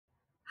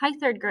Hi,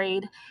 third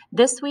grade.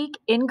 This week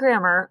in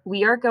grammar,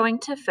 we are going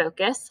to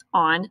focus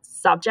on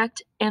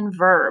subject and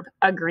verb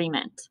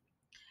agreement.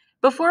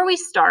 Before we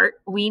start,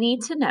 we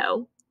need to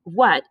know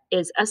what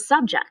is a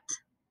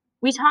subject.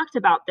 We talked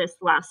about this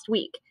last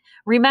week.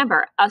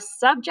 Remember, a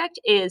subject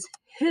is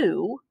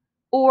who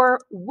or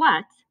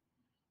what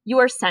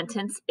your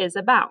sentence is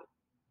about.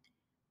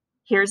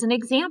 Here's an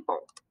example.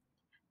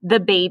 The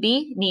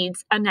baby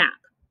needs a nap.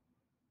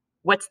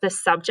 What's the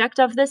subject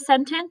of this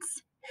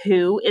sentence?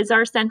 Who is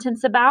our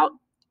sentence about?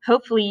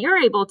 Hopefully you're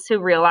able to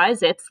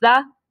realize it's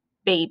the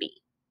baby.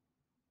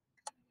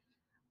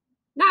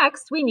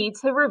 Next, we need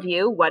to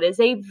review what is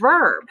a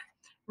verb.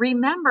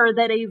 Remember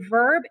that a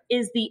verb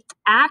is the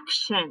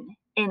action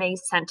in a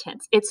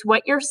sentence. It's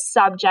what your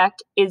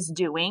subject is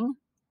doing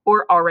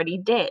or already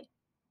did.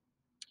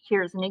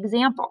 Here's an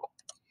example.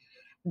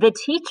 The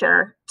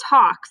teacher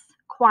talks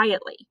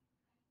quietly.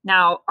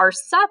 Now, our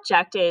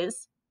subject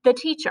is the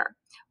teacher.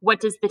 What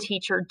does the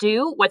teacher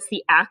do? What's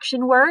the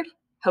action word?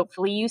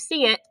 Hopefully you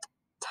see it.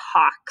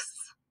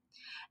 Talks.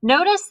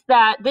 Notice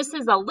that this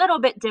is a little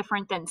bit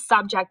different than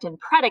subject and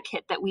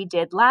predicate that we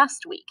did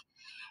last week.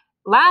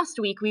 Last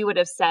week, we would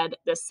have said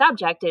the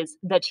subject is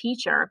the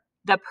teacher.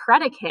 The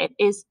predicate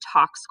is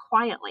talks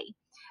quietly.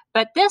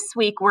 But this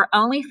week, we're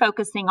only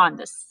focusing on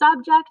the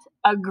subject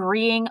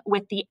agreeing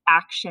with the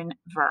action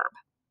verb.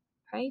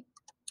 Okay?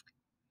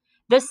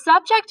 The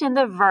subject and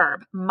the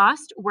verb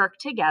must work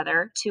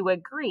together to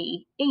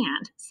agree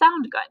and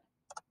sound good.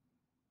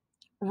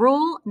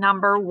 Rule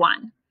number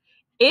 1.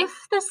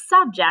 If the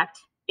subject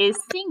is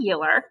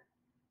singular,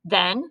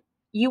 then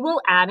you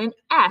will add an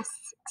S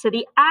to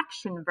the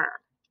action verb.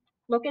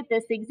 Look at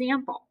this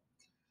example.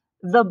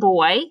 The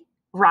boy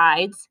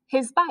rides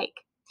his bike.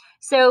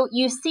 So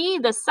you see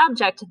the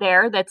subject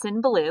there that's in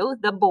blue,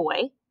 the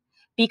boy.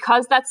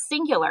 Because that's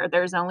singular,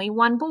 there's only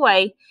one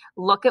boy,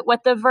 look at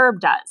what the verb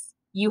does.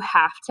 You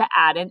have to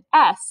add an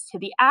S to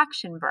the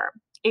action verb.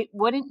 It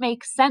wouldn't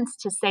make sense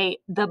to say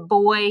the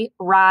boy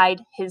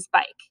ride his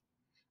bike.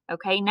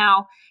 Okay,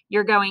 now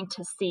you're going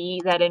to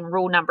see that in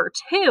rule number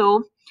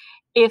 2,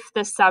 if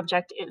the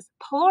subject is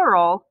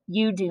plural,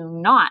 you do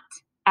not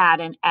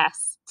add an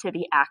S to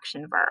the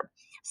action verb.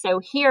 So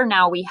here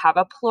now we have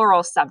a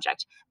plural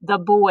subject, the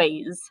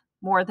boys,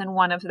 more than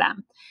one of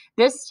them.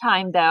 This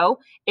time though,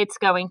 it's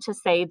going to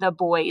say the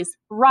boys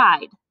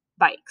ride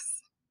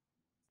bikes.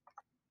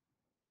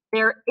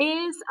 There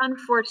is,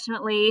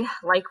 unfortunately,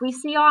 like we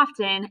see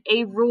often,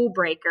 a rule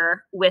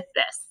breaker with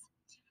this.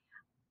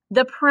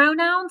 The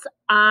pronouns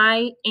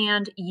I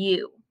and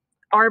you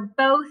are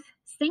both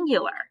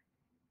singular,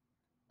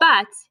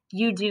 but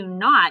you do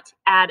not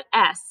add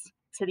S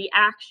to the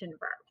action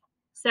verb.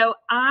 So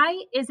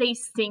I is a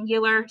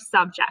singular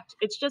subject.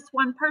 It's just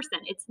one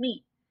person. It's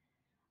me.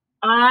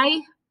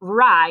 I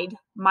ride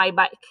my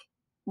bike.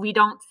 We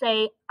don't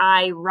say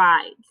I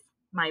ride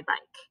my bike.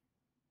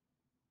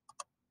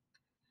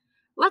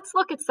 Let's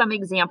look at some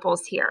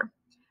examples here.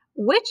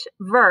 Which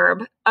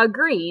verb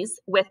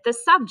agrees with the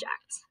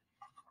subject?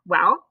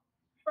 Well,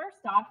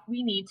 first off,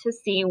 we need to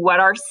see what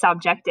our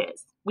subject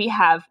is. We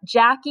have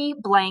Jackie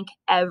blank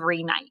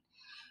every night.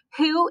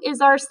 Who is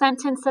our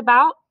sentence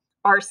about?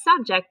 Our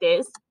subject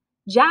is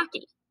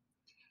Jackie.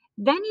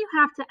 Then you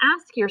have to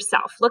ask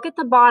yourself, look at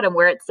the bottom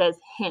where it says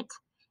hint.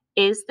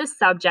 Is the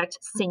subject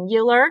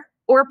singular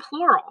or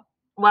plural?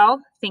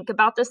 Well, think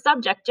about the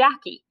subject,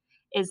 Jackie.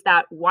 Is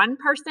that one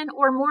person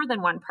or more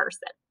than one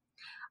person?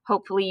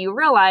 Hopefully you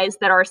realize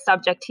that our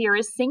subject here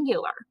is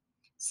singular.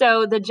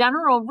 So the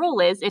general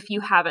rule is if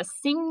you have a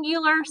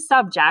singular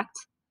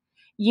subject,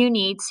 you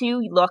need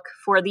to look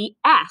for the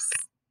S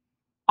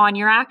on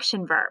your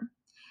action verb.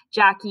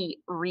 Jackie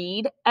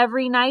read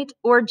every night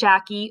or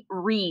Jackie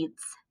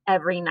reads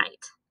every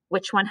night.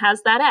 Which one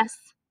has that S?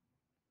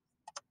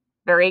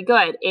 Very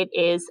good. It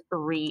is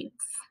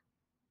reads.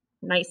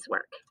 Nice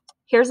work.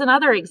 Here's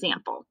another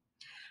example.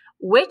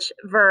 Which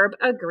verb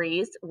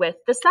agrees with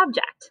the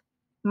subject?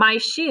 My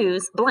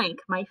shoes blank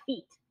my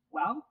feet.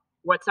 Well,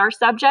 what's our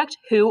subject?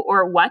 Who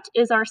or what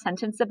is our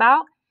sentence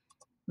about?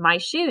 My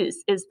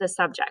shoes is the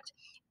subject.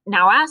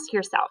 Now ask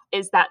yourself,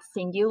 is that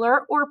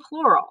singular or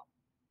plural?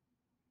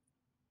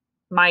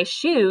 My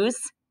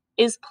shoes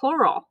is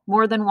plural,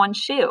 more than one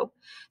shoe.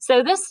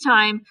 So this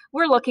time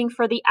we're looking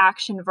for the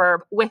action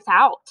verb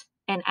without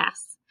an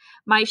S.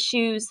 My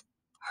shoes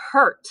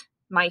hurt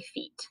my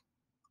feet.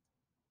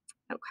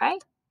 Okay.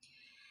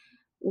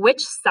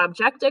 Which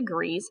subject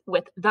agrees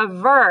with the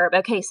verb?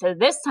 Okay, so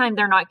this time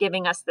they're not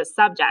giving us the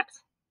subject,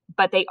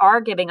 but they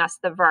are giving us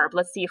the verb.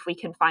 Let's see if we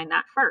can find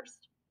that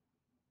first.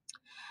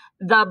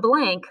 The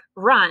blank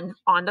run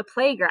on the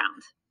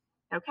playground.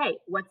 Okay,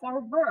 what's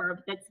our verb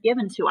that's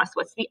given to us?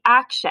 What's the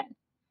action?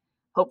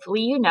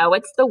 Hopefully you know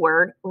it's the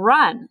word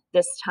run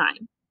this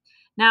time.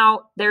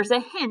 Now, there's a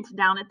hint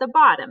down at the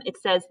bottom. It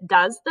says,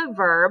 does the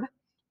verb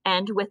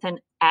end with an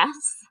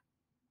S?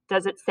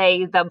 Does it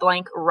say the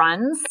blank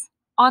runs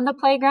on the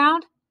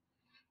playground?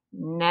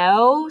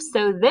 No.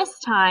 So this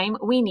time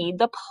we need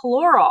the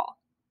plural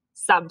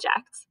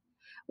subject.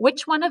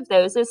 Which one of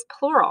those is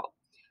plural?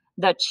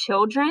 The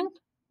children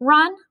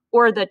run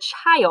or the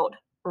child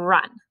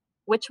run?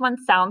 Which one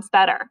sounds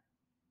better?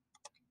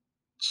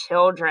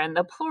 Children,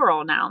 the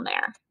plural noun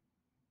there.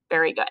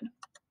 Very good.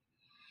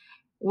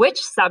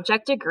 Which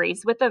subject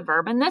agrees with the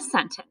verb in this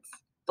sentence?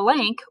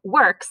 Blank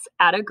works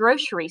at a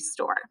grocery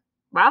store.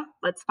 Well,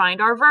 let's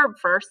find our verb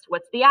first.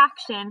 What's the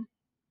action?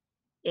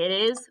 It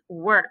is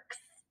works.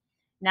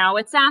 Now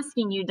it's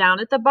asking you down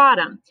at the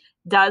bottom,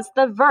 does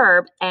the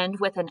verb end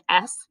with an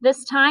S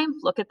this time?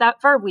 Look at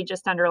that verb we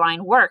just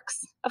underlined,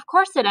 works. Of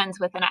course it ends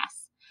with an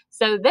S.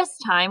 So this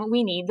time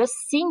we need the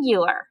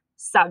singular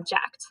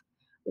subject.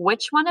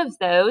 Which one of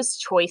those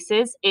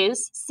choices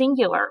is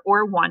singular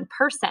or one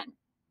person?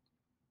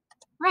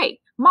 Right,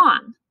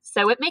 mom.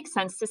 So it makes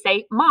sense to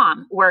say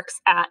mom works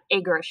at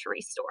a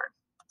grocery store.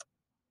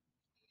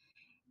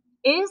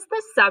 Is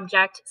the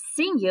subject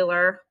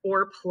singular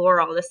or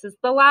plural? This is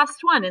the last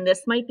one, and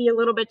this might be a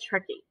little bit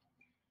tricky.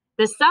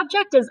 The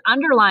subject is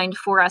underlined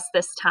for us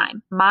this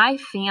time, my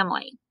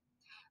family.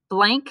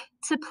 Blank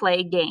to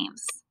play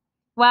games.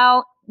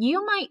 Well,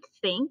 you might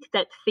think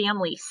that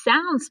family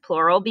sounds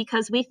plural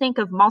because we think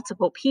of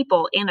multiple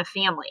people in a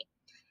family.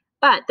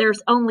 But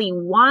there's only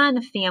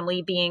one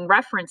family being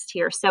referenced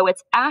here, so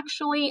it's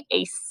actually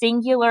a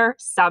singular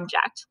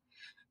subject.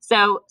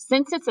 So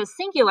since it's a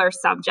singular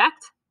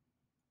subject,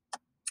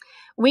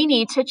 we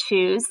need to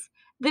choose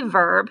the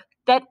verb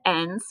that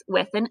ends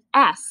with an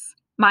S.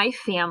 My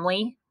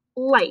family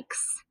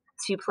likes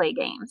to play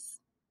games.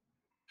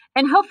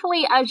 And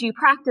hopefully, as you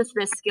practice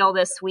this skill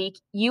this week,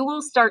 you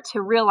will start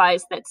to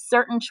realize that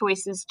certain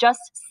choices just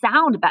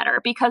sound better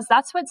because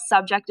that's what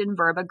subject and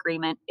verb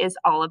agreement is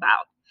all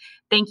about.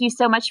 Thank you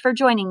so much for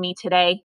joining me today.